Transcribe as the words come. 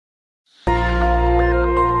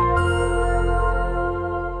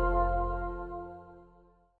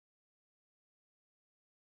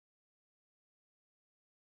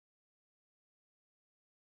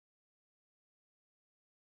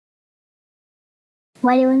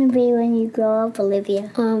What do you want to be when you grow up,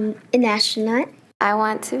 Olivia? An astronaut. I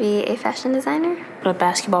want to be a fashion designer. A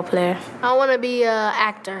basketball player. I want to be an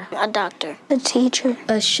actor. A doctor. A teacher.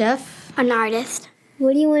 A chef. An artist.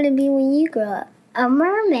 What do you want to be when you grow up? A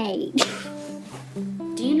mermaid.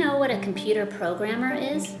 Do you know what a computer programmer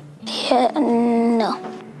is? Yeah, no.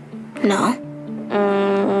 No.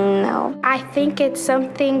 No. I think it's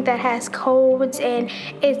something that has codes and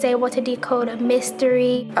is able to decode a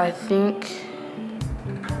mystery. I think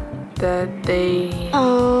that they...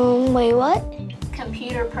 Wait, what?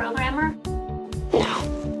 Computer programmer? No.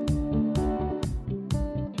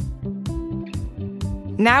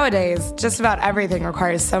 Nowadays, just about everything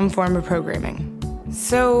requires some form of programming.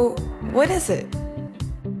 So, what is it?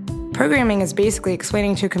 Programming is basically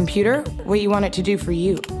explaining to a computer what you want it to do for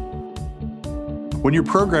you. When you're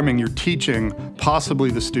programming, you're teaching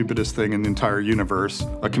possibly the stupidest thing in the entire universe,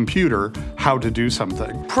 a computer, how to do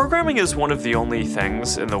something. Programming is one of the only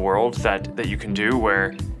things in the world that you can do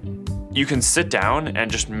where you can sit down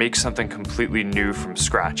and just make something completely new from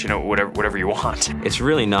scratch, you know, whatever you want. It's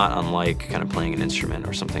really not unlike kind of playing an instrument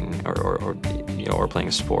or something, or playing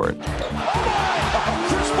a sport.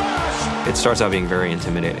 It starts out being very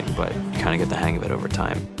intimidating, but you kind of get the hang of it over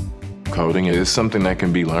time. Coding is something that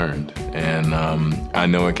can be learned, and I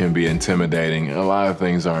know it can be intimidating. A lot of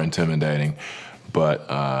things are intimidating, but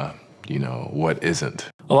you know, what isn't?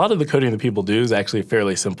 A lot of the coding that people do is actually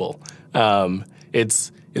fairly simple.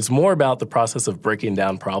 It's more about the process of breaking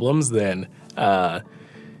down problems than,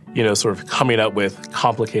 sort of coming up with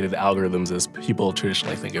complicated algorithms as people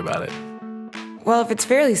traditionally think about it. Well, if it's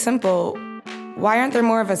fairly simple, why aren't there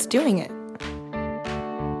more of us doing it?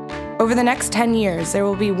 Over the next 10 years, there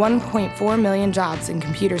will be 1.4 million jobs in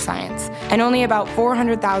computer science, and only about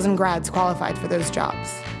 400,000 grads qualified for those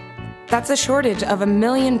jobs. That's a shortage of 1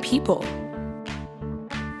 million people.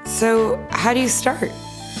 So, how do you start?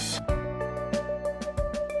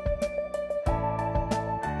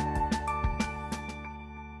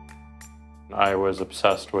 I was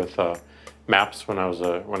obsessed with maps when I was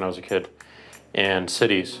a kid, and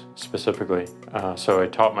cities specifically. So I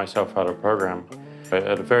taught myself how to program. I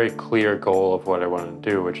had a very clear goal of what I wanted to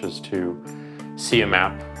do, which is to see a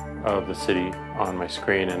map of the city on my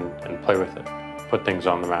screen and play with it. Put things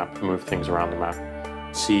on the map, move things around the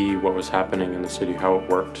map. See what was happening in the city, how it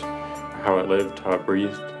worked, how it lived, how it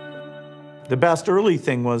breathed. The best early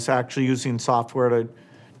thing was actually using software to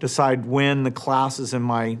decide when the classes in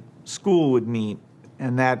my school would meet,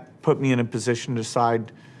 and that put me in a position to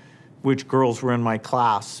decide which girls were in my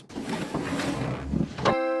class.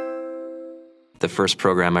 The first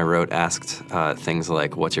program I wrote asked things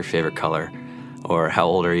like, what's your favorite color? Or how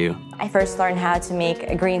old are you? I first learned how to make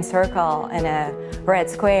a green circle and a red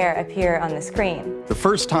square appear on the screen. The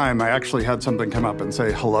first time I actually had something come up and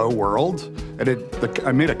say, hello world, and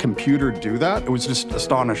I made a computer do that. It was just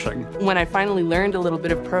astonishing. When I finally learned a little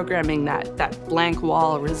bit of programming, that blank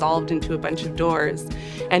wall resolved into a bunch of doors.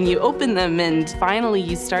 And you open them, and finally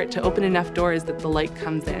you start to open enough doors that the light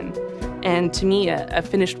comes in. And to me, a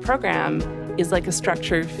finished program is like a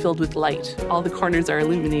structure filled with light. All the corners are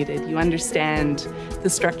illuminated. You understand the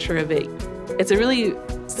structure of it. It's a really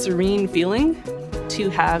serene feeling to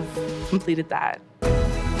have completed that.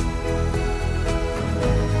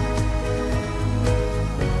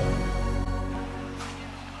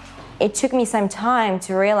 It took me some time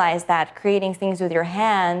to realize that creating things with your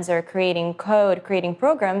hands or creating code, creating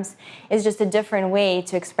programs, is just a different way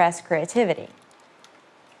to express creativity.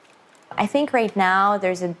 I think right now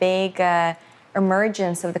there's a big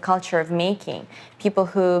emergence of the culture of making. People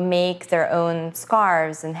who make their own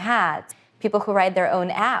scarves and hats, people who write their own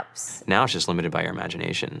apps. Now it's just limited by your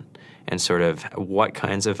imagination and sort of what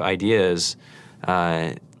kinds of ideas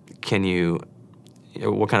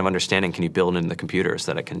what kind of understanding can you build into the computer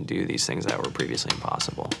so that it can do these things that were previously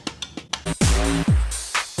impossible.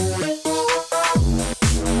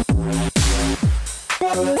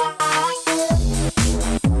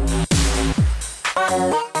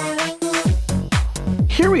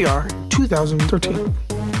 Here we are, 2013.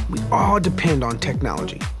 We all depend on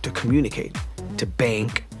technology to communicate, to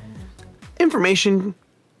bank, information,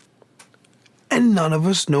 and none of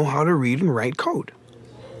us know how to read and write code.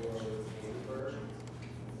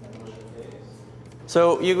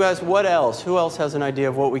 So you guys, what else? Who else has an idea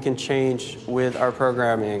of what we can change with our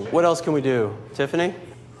programming? What else can we do? Tiffany?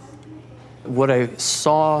 What I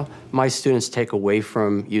saw my students take away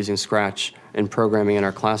from using Scratch and programming in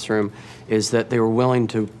our classroom is that they were willing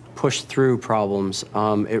to push through problems.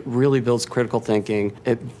 It really builds critical thinking,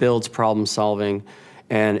 it builds problem solving,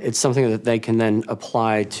 and it's something that they can then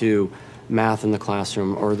apply to math in the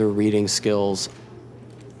classroom or their reading skills.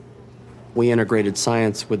 We integrated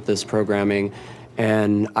science with this programming,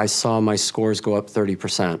 and I saw my scores go up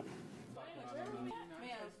 30%.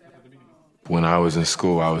 When I was in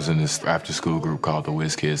school, I was in this after-school group called the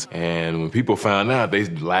Whiz Kids. And when people found out, they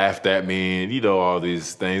laughed at me and, all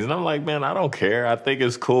these things. And I'm like, man, I don't care. I think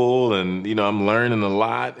it's cool. And, I'm learning a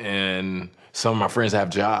lot. And some of my friends have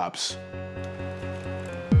jobs.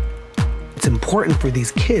 It's important for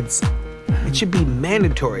these kids. It should be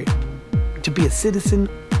mandatory to be a citizen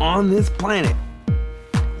on this planet,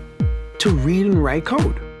 to read and write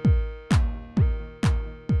code.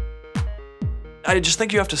 I just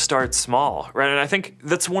think you have to start small, right? And I think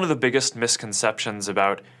that's one of the biggest misconceptions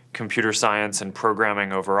about computer science and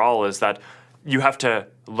programming overall is that you have to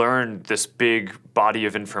learn this big body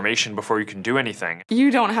of information before you can do anything. You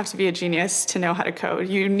don't have to be a genius to know how to code.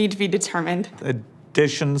 You need to be determined.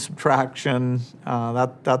 Addition, subtraction,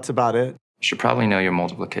 that's about it. You should probably know your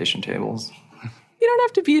multiplication tables. You don't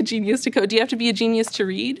have to be a genius to code. Do you have to be a genius to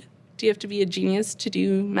read? Do you have to be a genius to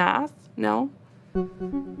do math? No?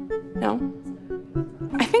 No?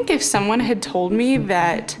 I think if someone had told me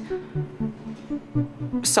that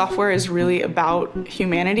software is really about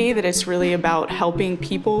humanity, that it's really about helping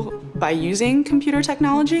people by using computer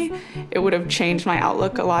technology, it would have changed my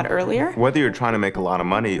outlook a lot earlier. Whether you're trying to make a lot of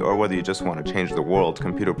money or whether you just want to change the world,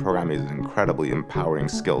 computer programming is an incredibly empowering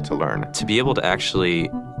skill to learn. To be able to actually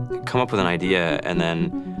come up with an idea and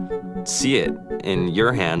then see it in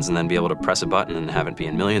your hands and then be able to press a button and have it be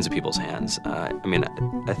in millions of people's hands.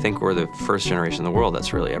 I think we're the first generation in the world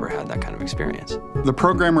that's really ever had that kind of experience. The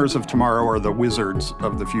programmers of tomorrow are the wizards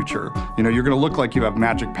of the future. You're going to look like you have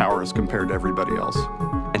magic powers compared to everybody else.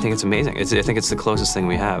 I think it's amazing. I think it's the closest thing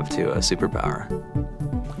we have to a superpower.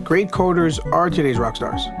 Great coders are today's rock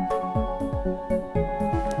stars.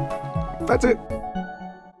 That's it.